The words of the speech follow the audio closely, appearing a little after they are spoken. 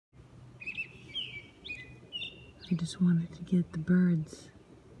I just wanted to get the birds.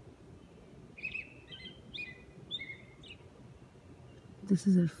 This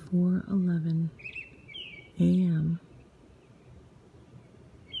is at 4:11 a.m.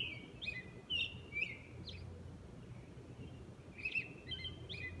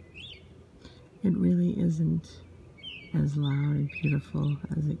 It really isn't as loud and beautiful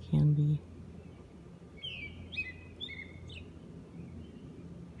as it can be.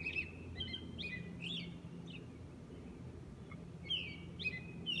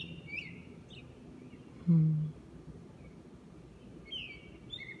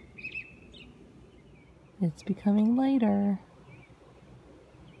 It's becoming lighter.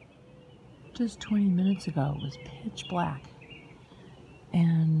 Just 20 minutes ago, it was pitch black.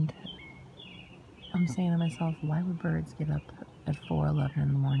 And I'm saying to myself, why would birds get up at 4:11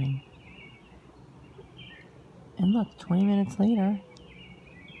 in the morning? And look, 20 minutes later,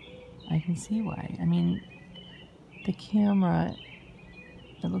 I can see why. I mean, the camera,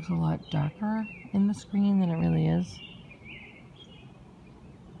 it looks a lot darker in the screen than it really is.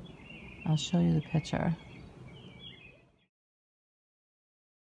 I'll show you the picture.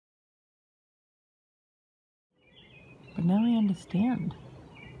 But now I understand.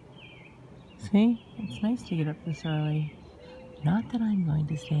 See? It's nice to get up this early. Not that I'm going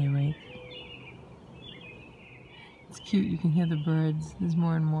to stay awake. It's cute, you can hear the birds. There's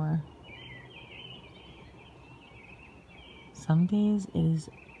more and more. Some days it is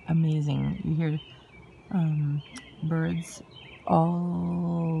amazing. You hear birds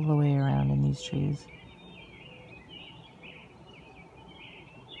all the way around in these trees.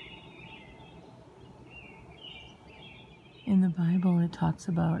 In the Bible, it talks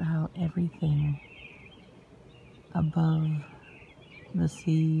about how everything above the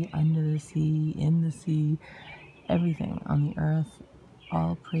sea, under the sea, in the sea, everything on the earth,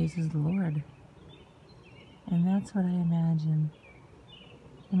 all praises the Lord. And that's what I imagine.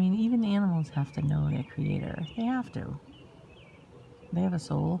 I mean, even animals have to know their Creator. They have to. They have a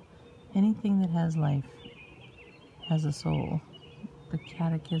soul. Anything that has life has a soul. The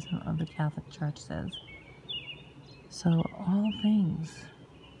Catechism of the Catholic Church says. So all things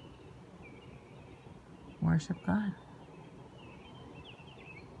worship God.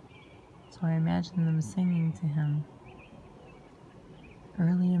 So I imagine them singing to Him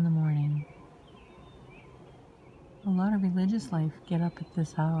early in the morning. A lot of religious life get up at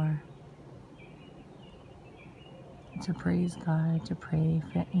this hour to praise God, to pray,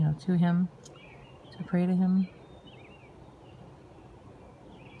 to Him, to pray to Him.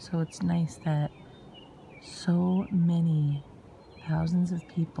 So it's nice that so many thousands of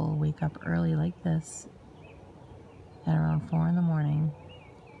people wake up early like this at around 4 in the morning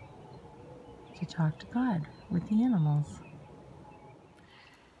to talk to God with the animals.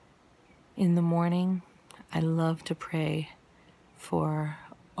 In the morning, I love to pray for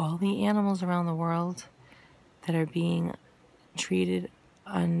all the animals around the world that are being treated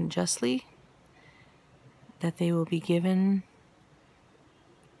unjustly, that they will be given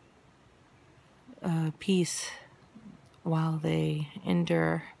peace while they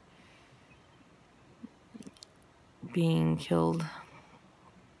endure being killed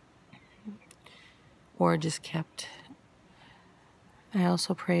or just kept. I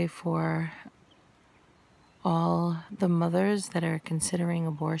also pray for all the mothers that are considering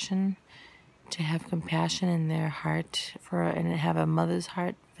abortion to have compassion in their heart and have a mother's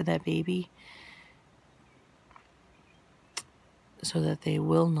heart for that baby, so that they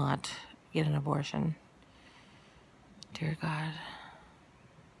will not get an abortion. Dear God,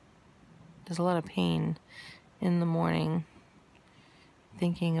 there's a lot of pain in the morning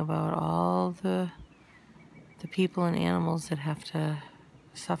thinking about all the people and animals that have to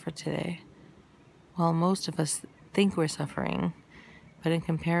suffer today. While most of us think we're suffering, but in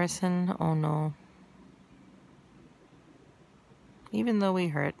comparison, oh no. Even though we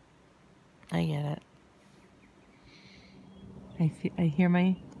hurt, I get it. I hear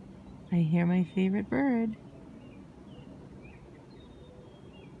my favorite bird.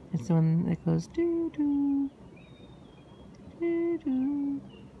 It's the one that goes doo doo doo doo.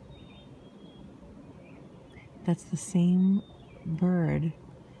 That's the same bird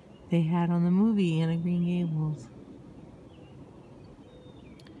they had on the movie Anne of Green Gables.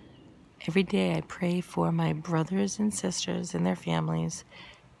 Every day I pray for my brothers and sisters and their families,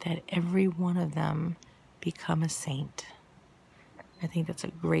 that every one of them become a saint. I think that's a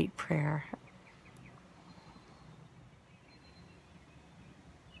great prayer.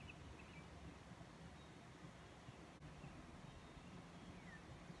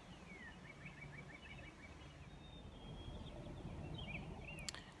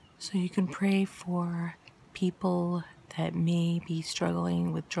 So you can pray for people that may be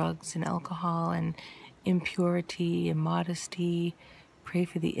struggling with drugs and alcohol and impurity, immodesty. Pray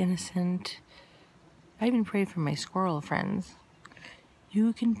for the innocent. I even pray for my squirrel friends.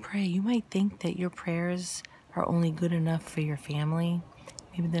 You can pray. You might think that your prayers are only good enough for your family.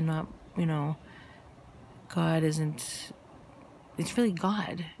 Maybe they're not, God isn't, it's really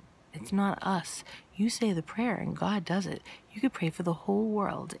God. It's not us. You say the prayer and God does it. You could pray for the whole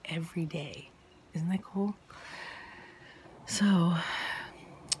world every day. Isn't that cool? So,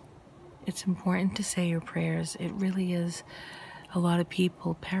 it's important to say your prayers. It really is. A lot of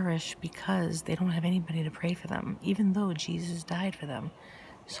people perish because they don't have anybody to pray for them, even though Jesus died for them.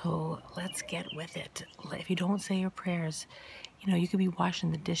 So let's get with it. If you don't say your prayers, you could be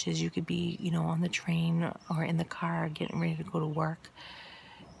washing the dishes, you could be, on the train or in the car getting ready to go to work.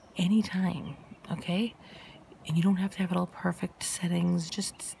 Anytime, okay? And you don't have to have it all perfect settings.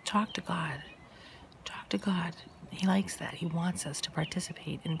 Just talk to God. Talk to God. He likes that. He wants us to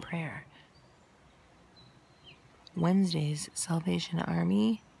participate in prayer. Wednesdays, Salvation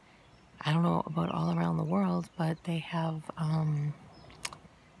Army, I don't know about all around the world, but they have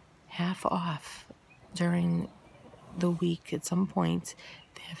half off during the week. At some point,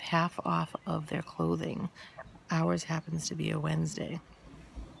 they have half off of their clothing. Ours happens to be a Wednesday.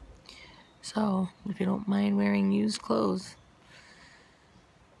 So, if you don't mind wearing used clothes,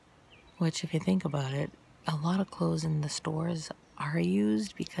 which if you think about it, a lot of clothes in the stores are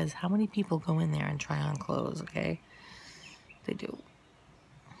used, because how many people go in there and try on clothes, okay? They do.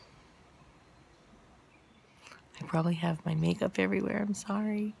 I probably have my makeup everywhere, I'm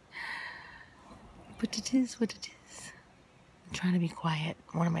sorry. But it is what it is. I'm trying to be quiet.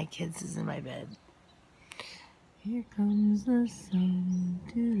 One of my kids is in my bed. Here comes the sun,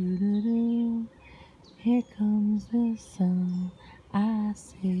 doo-doo-doo. Here comes the sun, I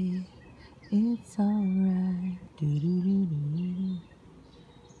say, it's alright, doo-doo-doo-doo.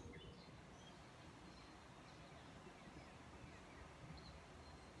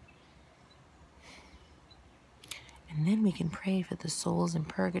 And then we can pray for the souls in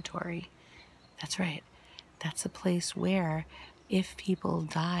purgatory. That's right. That's a place where if people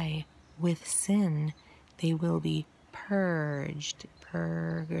die with sin, they will be purged.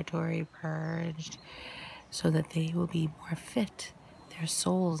 Purgatory, purged. So that they will be more fit. Their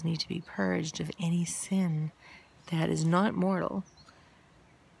souls need to be purged of any sin that is not mortal.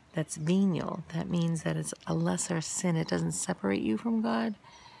 That's venial. That means that it's a lesser sin. It doesn't separate you from God.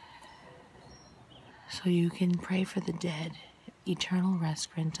 So you can pray for the dead. Eternal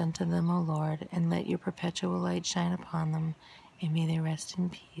rest grant unto them, O Lord, and let your perpetual light shine upon them, and may they rest in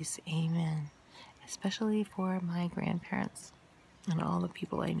peace. Amen. Especially for my grandparents and all the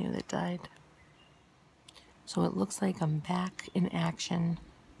people I knew that died. So it looks like I'm back in action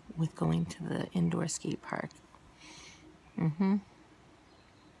with going to the indoor skate park. My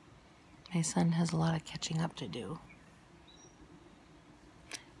son has a lot of catching up to do.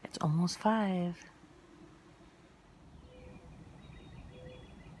 It's almost 5.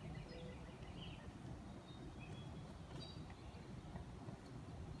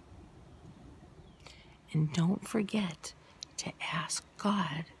 And don't forget to ask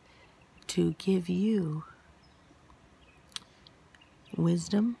God to give you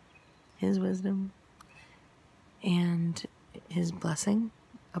wisdom, His wisdom, and His blessing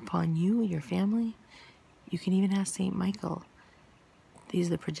upon you, your family. You can even ask St. Michael. He's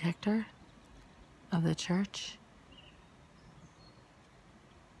the protector of the church.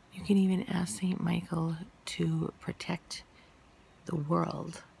 You can even ask St. Michael to protect the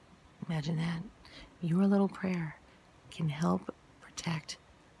world. Imagine that. Your little prayer can help protect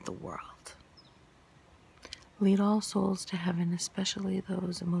the world. Lead all souls to heaven, especially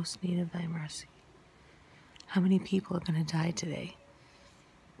those in most need of thy mercy. How many people are going to die today?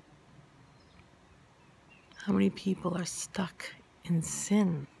 How many people are stuck in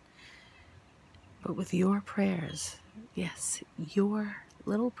sin? But with your prayers, yes, your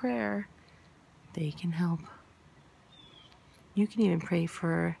little prayer, they can help. You can even pray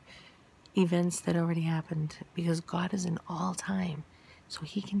for events that already happened, because God is in all time, so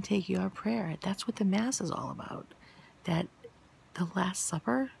He can take your prayer. That's what the Mass is all about. That the Last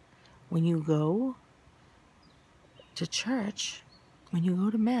Supper, when you go to church, when you go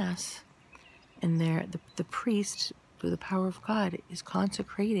to Mass, and the priest, through the power of God, is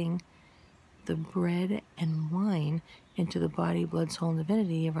consecrating the bread and wine into the body, blood, soul, and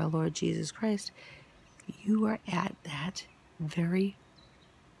divinity of our Lord Jesus Christ, you are at that very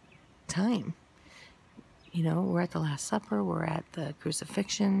time. We're at the Last Supper, we're at the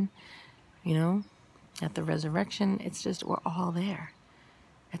crucifixion, at the resurrection. It's just, we're all there.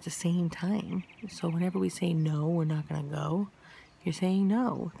 at the same time. So whenever we say no, we're not going to go, you're saying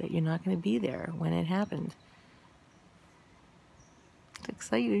no, that you're not going to be there when it happened. It's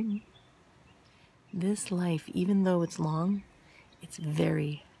exciting. This life, even though it's long, it's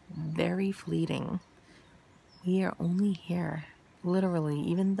very, very fleeting. We are only here, literally,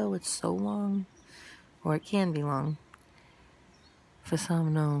 even though it's so long, or it can be long. For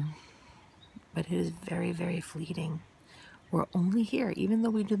some, no. But it is very, very fleeting. We're only here, even though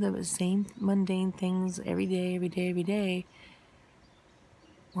we do the same mundane things every day, every day, every day.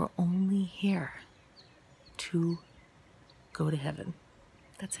 We're only here to go to heaven.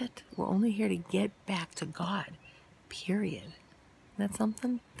 That's it. We're only here to get back to God, period. That's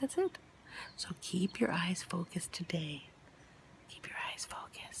something? That's it. So keep your eyes focused today. Keep your eyes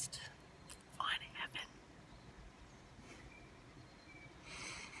focused on heaven.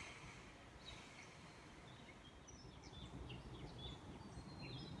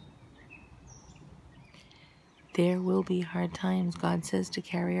 There will be hard times. God says to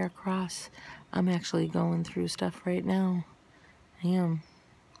carry our cross. I'm actually going through stuff right now. I am.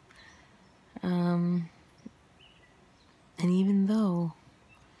 And even though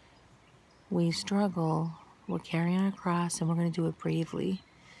we struggle, we're carrying our cross and we're going to do it bravely.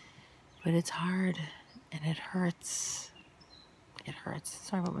 But it's hard and it hurts. It hurts.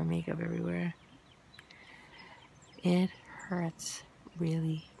 Sorry about my makeup everywhere. It hurts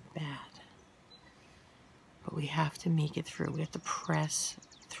really bad. But we have to make it through. We have to press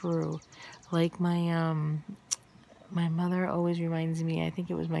through. Like my mother always reminds me, I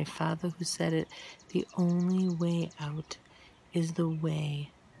think it was my father who said it, the only way out is the way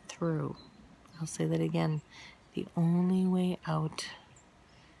through. I'll say that again. The only way out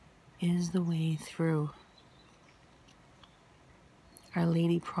is the way through. Our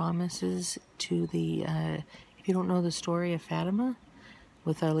Lady promises to the, if you don't know the story of Fatima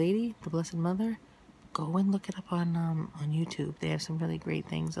with Our Lady, the Blessed Mother, go and look it up on YouTube. They have some really great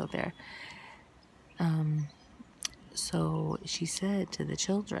things out there. So she said to the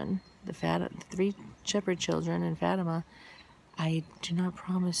children, the 3 shepherd children and Fatima, I do not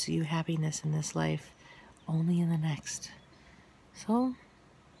promise you happiness in this life, only in the next. So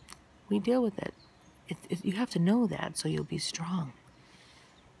we deal with it. You have to know that so you'll be strong,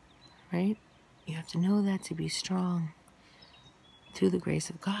 right? You have to know that to be strong through the grace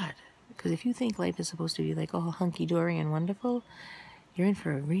of God. Because if you think life is supposed to be like all hunky-dory and wonderful, you're in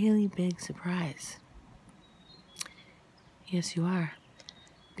for a really big surprise. Yes, you are.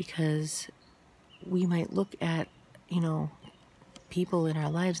 Because we might look at, people in our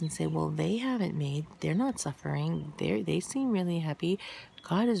lives and say, well, they haven't they're not suffering. They seem really happy.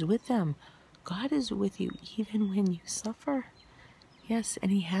 God is with them. God is with you even when you suffer. Yes, and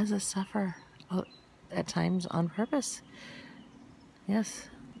He has us suffer at times on purpose. Yes,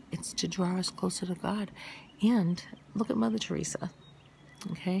 it's to draw us closer to God. And look at Mother Teresa,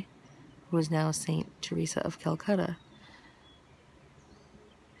 okay, who is now Saint Teresa of Calcutta.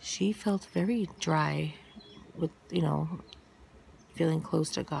 She felt very dry with, feeling close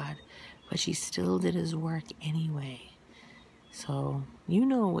to God, but she still did His work anyway. So you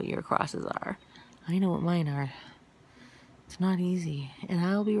know what your crosses are. I know what mine are. It's not easy, and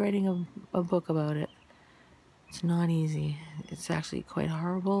I'll be writing a book about it. It's not easy. It's actually quite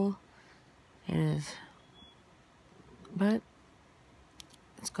horrible. It is. But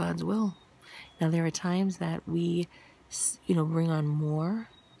it's God's will. Now there are times that we, bring on more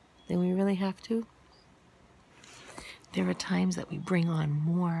than we really have to. There are times that we bring on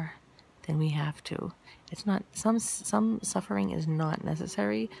more than we have to. It's not, some suffering is not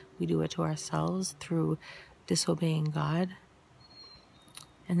necessary. We do it to ourselves through disobeying God.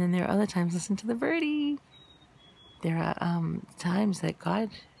 And then there are other times, listen to the birdie. There are times that God,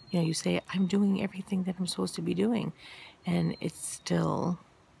 you say, I'm doing everything that I'm supposed to be doing. And it still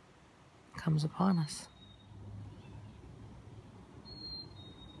comes upon us.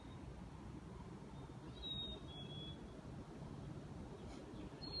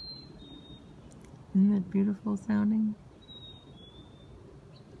 Isn't that beautiful sounding?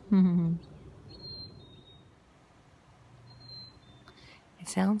 It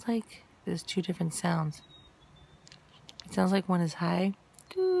sounds like there's 2 different sounds. It sounds like one is high.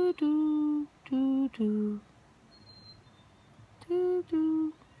 Doo doo doo doo. Doo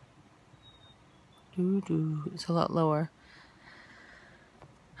doo. Doo doo. It's a lot lower.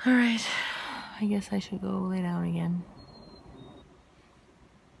 Alright. I guess I should go lay down again.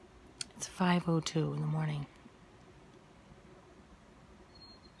 It's 5:02 in the morning.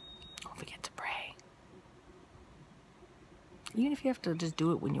 Don't forget to pray. Even if you have to just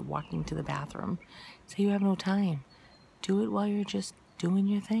do it when you're walking to the bathroom. Say you have no time. Do it while you're just doing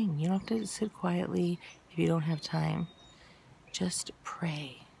your thing. You don't have to sit quietly if you don't have time. Just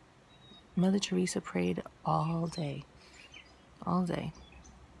pray. Mother Teresa prayed all day. All day.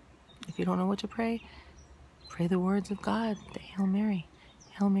 If you don't know what to pray, pray the words of God, the Hail Mary.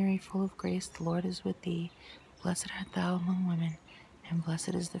 Hail Mary, full of grace, the Lord is with thee. Blessed art thou among women, and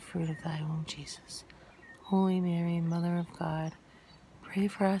blessed is the fruit of thy womb, Jesus. Holy Mary, Mother of God, pray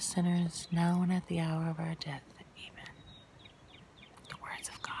for us sinners, now and at the hour of our death. Amen. The words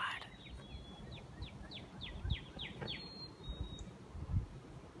of God.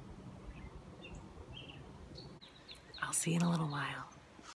 I'll see you in a little while.